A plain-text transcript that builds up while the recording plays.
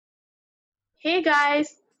Hey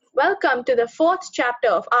guys, welcome to the fourth chapter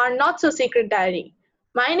of our not so secret diary.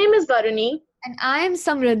 My name is Varuni. And I am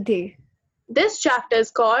Samriddhi. This chapter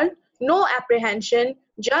is called No Apprehension,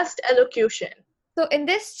 Just Elocution. So, in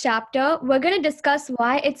this chapter, we're going to discuss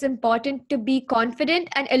why it's important to be confident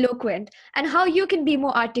and eloquent and how you can be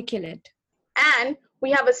more articulate. And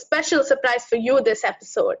we have a special surprise for you this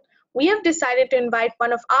episode. We have decided to invite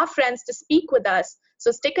one of our friends to speak with us,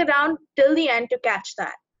 so stick around till the end to catch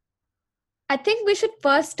that. I think we should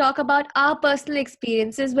first talk about our personal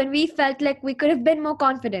experiences when we felt like we could have been more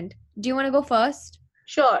confident. Do you want to go first?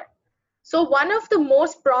 Sure. So, one of the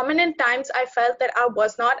most prominent times I felt that I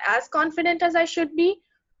was not as confident as I should be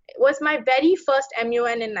was my very first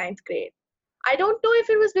MUN in ninth grade. I don't know if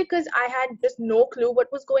it was because I had just no clue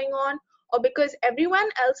what was going on or because everyone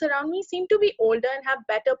else around me seemed to be older and have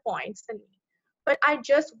better points than me. But I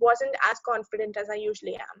just wasn't as confident as I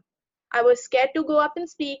usually am. I was scared to go up and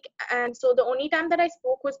speak, and so the only time that I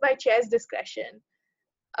spoke was by chair's discretion.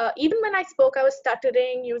 Even when I spoke, I was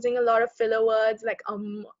stuttering, using a lot of filler words like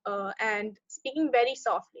and speaking very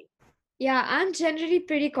softly. Yeah, I'm generally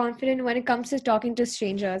pretty confident when it comes to talking to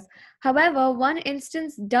strangers. However, one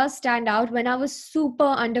instance does stand out when I was super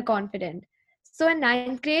underconfident. So, in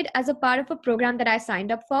ninth grade, as a part of a program that I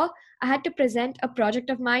signed up for, I had to present a project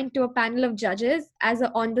of mine to a panel of judges as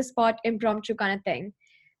a on the spot impromptu kind of thing.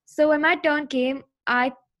 So, when my turn came,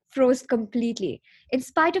 I froze completely. In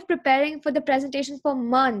spite of preparing for the presentation for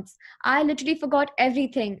months, I literally forgot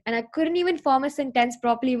everything and I couldn't even form a sentence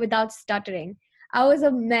properly without stuttering. I was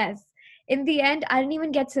a mess. In the end, I didn't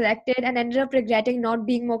even get selected and ended up regretting not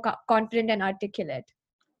being more confident and articulate.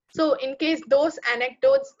 So, in case those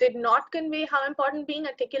anecdotes did not convey how important being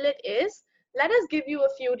articulate is, let us give you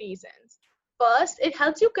a few reasons. First, it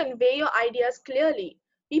helps you convey your ideas clearly.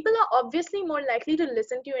 People are obviously more likely to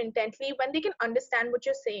listen to you intently when they can understand what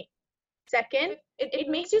you're saying. Second, it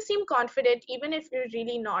makes you seem confident even if you're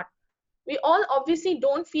really not. We all obviously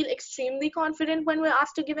don't feel extremely confident when we're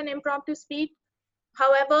asked to give an impromptu speech.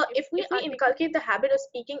 However, if we inculcate the habit of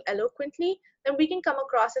speaking eloquently, then we can come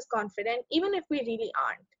across as confident even if we really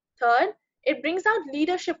aren't. Third, it brings out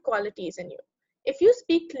leadership qualities in you. If you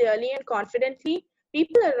speak clearly and confidently,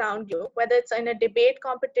 people around you, whether it's in a debate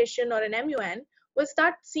competition or an MUN, will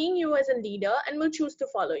start seeing you as a leader and will choose to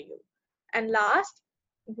follow you. And last,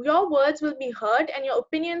 your words will be heard and your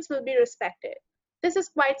opinions will be respected. This is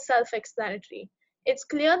quite self explanatory. It's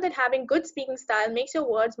clear that having good speaking style makes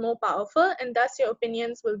your words more powerful and thus your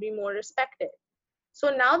opinions will be more respected. So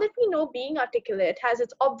now that we know being articulate has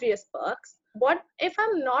its obvious perks, what if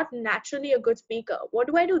I'm not naturally a good speaker? What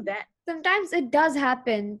do I do then? Sometimes it does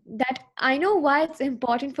happen that I know why it's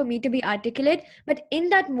important for me to be articulate, but in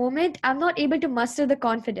that moment, I'm not able to muster the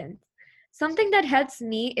confidence. Something that helps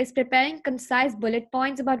me is preparing concise bullet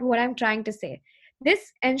points about what I'm trying to say.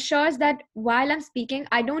 This ensures that while I'm speaking,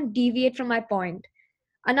 I don't deviate from my point.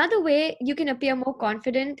 Another way you can appear more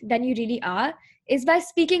confident than you really are is by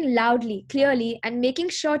speaking loudly, clearly, and making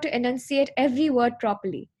sure to enunciate every word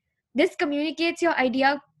properly. This communicates your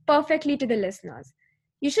idea perfectly to the listeners.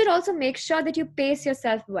 You should also make sure that you pace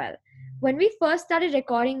yourself well. When we first started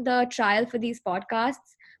recording the trial for these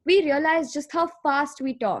podcasts, we realized just how fast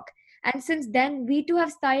we talk. And since then, we too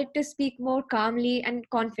have started to speak more calmly and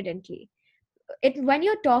confidently. When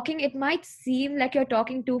you're talking, it might seem like you're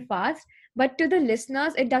talking too fast, but to the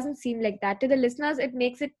listeners it doesn't seem like that. To the listeners, it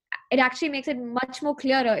actually makes it much more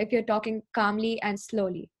clearer if you're talking calmly and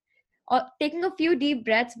slowly, or taking a few deep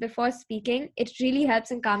breaths before speaking. It really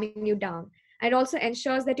helps in calming you down, and it also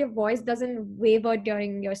ensures that your voice doesn't waver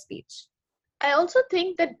during your speech. I also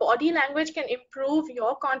think that body language can improve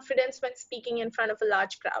your confidence when speaking in front of a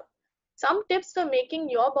large crowd. Some tips for making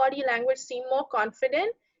your body language seem more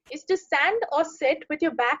confident is to stand or sit with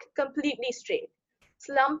your back completely straight.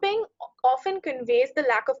 Slumping often conveys the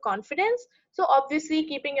lack of confidence, so obviously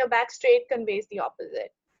keeping your back straight conveys the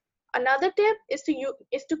opposite. Another tip is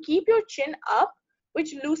to keep your chin up,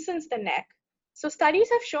 which loosens the neck. So studies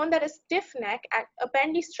have shown that a stiff neck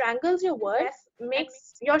apparently strangles your words,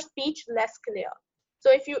 makes your speech less clear. So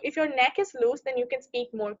if your neck is loose, then you can speak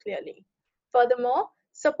more clearly. Furthermore,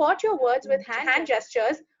 support your words with hand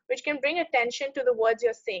gestures, which can bring attention to the words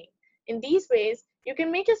you're saying. In these ways, you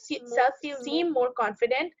can make yourself seem more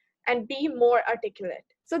confident and be more articulate.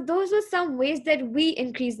 So those were some ways that we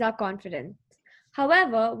increased our confidence.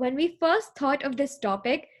 However, when we first thought of this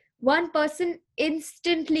topic, one person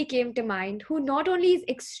instantly came to mind who not only is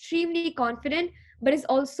extremely confident but is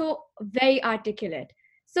also very articulate.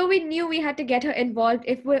 So we knew we had to get her involved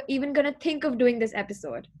if we're even going to think of doing this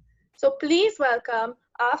episode. So please welcome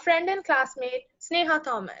our friend and classmate, Sneha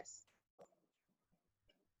Thomas.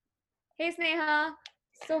 Hey Sneha.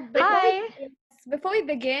 So Hi. before we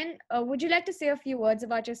begin, would you like to say a few words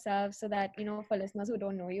about yourself so that for listeners who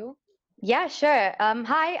don't know you? Yeah, sure.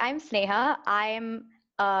 Hi, I'm Sneha. I'm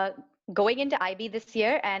uh, going into IB this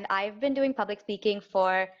year, and I've been doing public speaking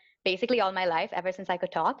for basically all my life, ever since I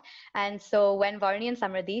could talk. And so when Varni and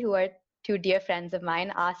Samriddhi, who are two dear friends of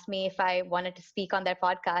mine, asked me if I wanted to speak on their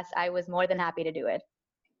podcast, I was more than happy to do it.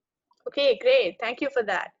 Okay, great. Thank you for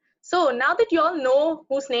that. So now that you all know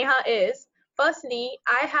who Sneha is, firstly,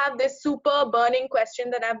 I have this super burning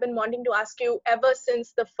question that I've been wanting to ask you ever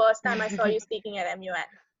since the first time I saw you speaking at MUN.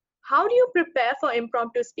 How do you prepare for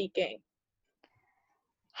impromptu speaking?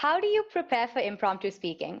 How do you prepare for impromptu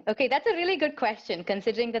speaking? Okay, that's a really good question,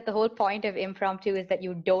 considering that the whole point of impromptu is that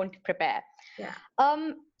you don't prepare. Yeah.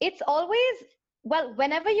 It's always, well,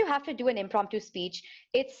 whenever you have to do an impromptu speech,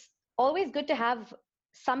 it's always good to have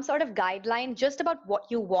some sort of guideline just about what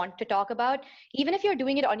you want to talk about. Even if you're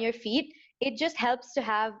doing it on your feet, it just helps to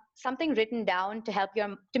have something written down to help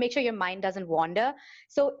to make sure your mind doesn't wander.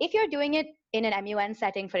 So if you're doing it in an MUN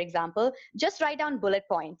setting, for example, just write down bullet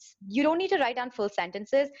points. You don't need to write down full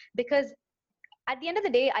sentences, because at the end of the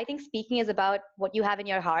day, I think speaking is about what you have in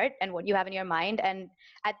your heart and what you have in your mind. And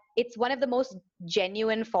it's one of the most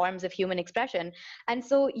genuine forms of human expression. And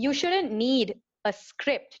so you shouldn't need a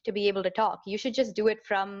script to be able to talk. You should just do it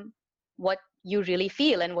from what you really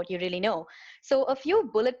feel and what you really know. So a few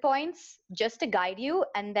bullet points just to guide you,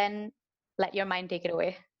 and then let your mind take it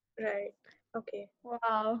away. Right. Okay.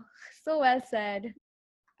 Wow, so well said.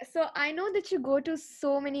 So I know that you go to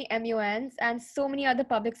so many MUNs and so many other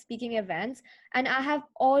public speaking events, and I have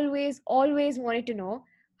always wanted to know,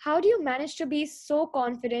 how do you manage to be so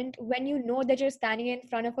confident when you know that you're standing in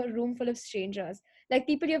front of a room full of strangers, like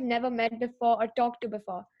people you've never met before or talked to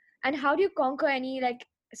before? And how do you conquer any like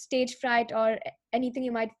stage fright or anything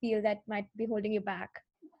you might feel that might be holding you back?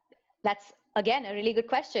 That's, again, a really good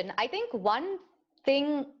question. I think one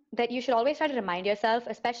thing that you should always try to remind yourself,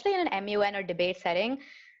 especially in an MUN or debate setting,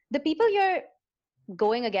 the people you're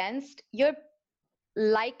going against, you're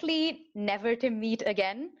likely never to meet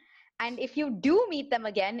again. And if you do meet them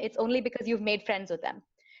again, it's only because you've made friends with them.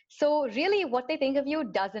 So, really, what they think of you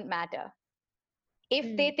doesn't matter.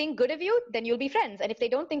 If they Mm. think good of you, then you'll be friends. And if they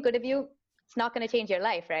don't think good of you, it's not going to change your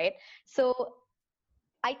life, right? So,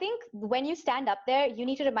 I think when you stand up there, you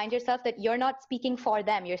need to remind yourself that you're not speaking for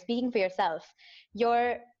them, you're speaking for yourself.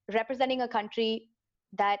 You're representing a country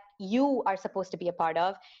that you are supposed to be a part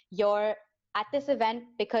of. You're at this event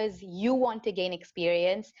because you want to gain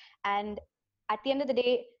experience. And at the end of the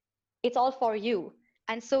day, it's all for you.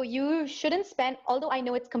 And so you shouldn't spend, although I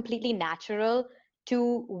know it's completely natural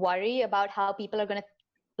to worry about how people are going to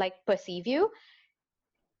like perceive you,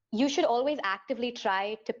 you should always actively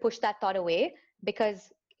try to push that thought away,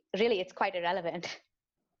 because really it's quite irrelevant.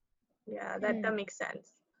 Yeah, that Mm. makes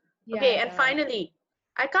sense. Yeah, Okay, it and does. finally,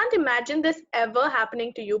 I can't imagine this ever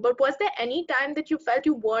happening to you, but was there any time that you felt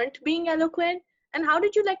you weren't being eloquent? And how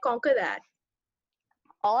did you like conquer that?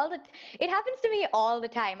 all the it happens to me all the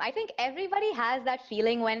time. I think everybody has that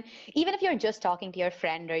feeling when, even if you're just talking to your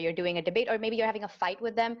friend, or you're doing a debate, or maybe you're having a fight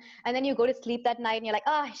with them, and then you go to sleep that night and you're like,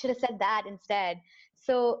 oh, I should have said that instead.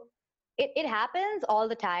 So it happens all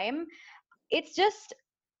the time. It's just,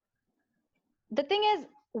 the thing is,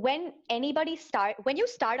 when you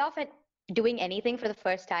start off at doing anything for the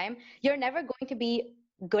first time, you're never going to be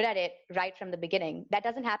good at it right from the beginning. That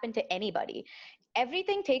doesn't happen to anybody.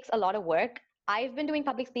 Everything takes a lot of work. I've been doing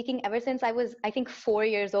public speaking ever since I was, I think, 4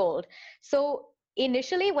 years old. So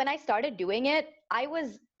initially when I started doing it, I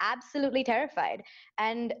was absolutely terrified,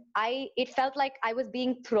 and it felt like I was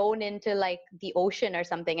being thrown into like the ocean or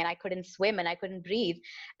something, and I couldn't swim and I couldn't breathe.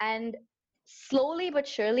 And slowly but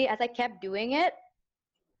surely, as I kept doing it,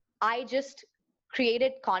 I just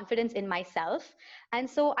created confidence in myself. And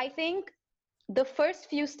so I think the first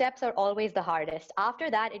few steps are always the hardest. After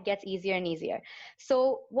that, it gets easier and easier.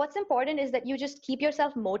 So what's important is that you just keep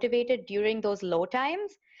yourself motivated during those low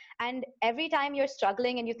times. And every time you're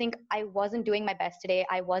struggling and you think, I wasn't doing my best today,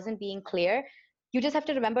 I wasn't being clear, you just have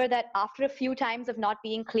to remember that after a few times of not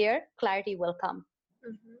being clear, clarity will come.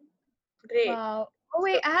 Hmm. Great. Wow. Oh So,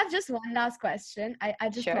 wait, I have just one last question. I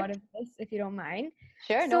just Sure. thought of this, if you don't mind.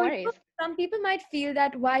 Sure, no So, worries. some people might feel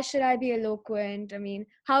that why should I be eloquent? I mean,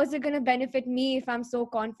 how is it going to benefit me if I'm so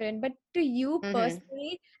confident? But to you Mm-hmm.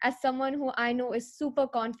 personally, as someone who I know is super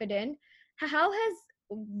confident, how has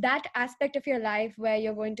that aspect of your life where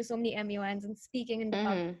you're going to so many MUNs and speaking in the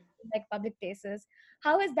Mm-hmm. like public places,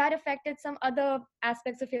 how has that affected some other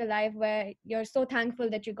aspects of your life where you're so thankful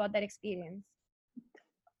that you got that experience?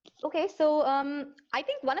 Okay, so I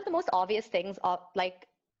think one of the most obvious things of like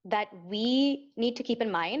that we need to keep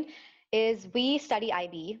in mind is we study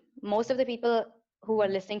IB. Most of the people who are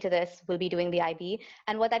listening to this will be doing the IB.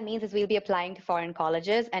 And what that means is we'll be applying to foreign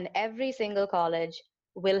colleges, and every single college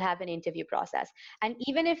will have an interview process. And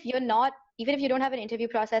even if you don't have an interview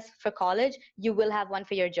process for college, you will have one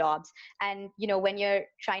for your jobs. And, when you're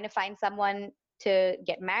trying to find someone to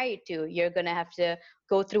get married to, you're going to have to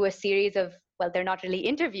go through a series of, well, they're not really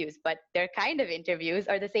interviews, but they're kind of interviews.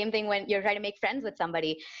 Or the same thing when you're trying to make friends with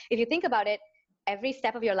somebody. If you think about it, every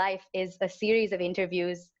step of your life is a series of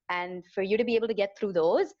interviews. And for you to be able to get through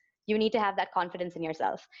those, you need to have that confidence in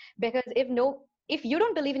yourself. Because if you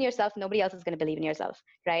don't believe in yourself, nobody else is going to believe in yourself,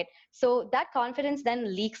 right? So that confidence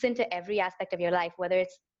then leaks into every aspect of your life, whether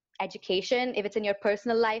it's education, if it's in your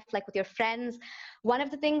personal life, like with your friends. One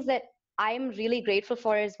of the things that I'm really grateful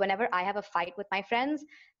for is whenever I have a fight with my friends,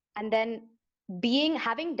 and then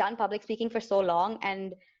having done public speaking for so long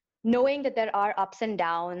and knowing that there are ups and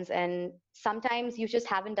downs and sometimes you just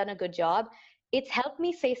haven't done a good job, it's helped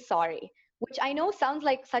me say sorry, which I know sounds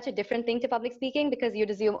like such a different thing to public speaking, because you'd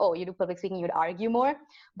assume, oh, you do public speaking, you'd argue more.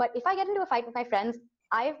 But if I get into a fight with my friends,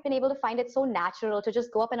 I've been able to find it so natural to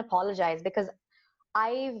just go up and apologize, because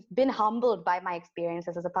I've been humbled by my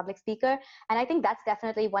experiences as a public speaker. And I think that's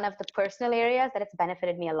definitely one of the personal areas that it's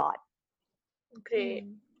benefited me a lot. Great.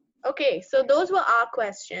 Okay, so those were our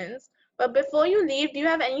questions. But before you leave, do you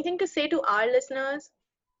have anything to say to our listeners?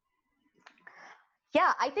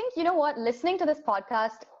 Yeah, I think, you know what, listening to this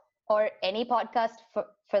podcast, or any podcast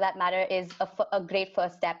for that matter, is a great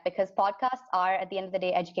first step, because podcasts are, at the end of the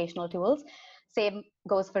day, educational tools. Same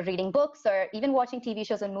goes for reading books or even watching TV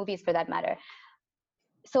shows and movies for that matter.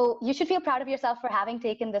 So you should feel proud of yourself for having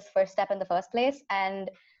taken this first step in the first place, and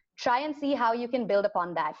try and see how you can build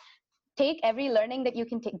upon that. Take every learning that you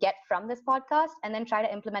can get from this podcast and then try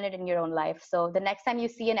to implement it in your own life. So the next time you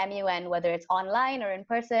see an MUN, whether it's online or in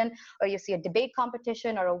person, or you see a debate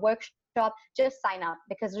competition or a workshop, just sign up,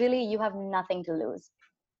 because really you have nothing to lose.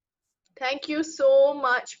 Thank you so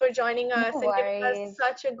much for joining us No and giving us worries.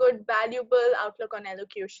 such a good, valuable outlook on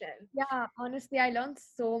elocution. Yeah, honestly, I learned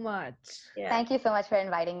so much. Yeah. Thank you so much for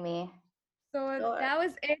inviting me. So Sure. that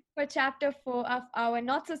was it for chapter 4 of our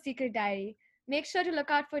Not So Secret Diary. Make sure to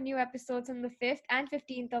look out for new episodes on the 5th and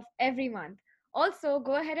 15th of every month. Also,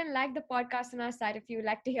 go ahead and like the podcast on our site if you'd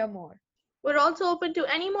like to hear more. We're also open to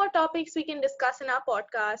any more topics we can discuss in our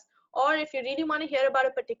podcast, or if you really want to hear about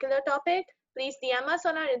a particular topic, please DM us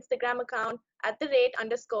on our Instagram account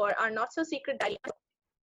 @_, our not so secret diary.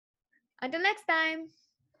 Until next time.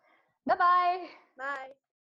 Bye-bye. Bye.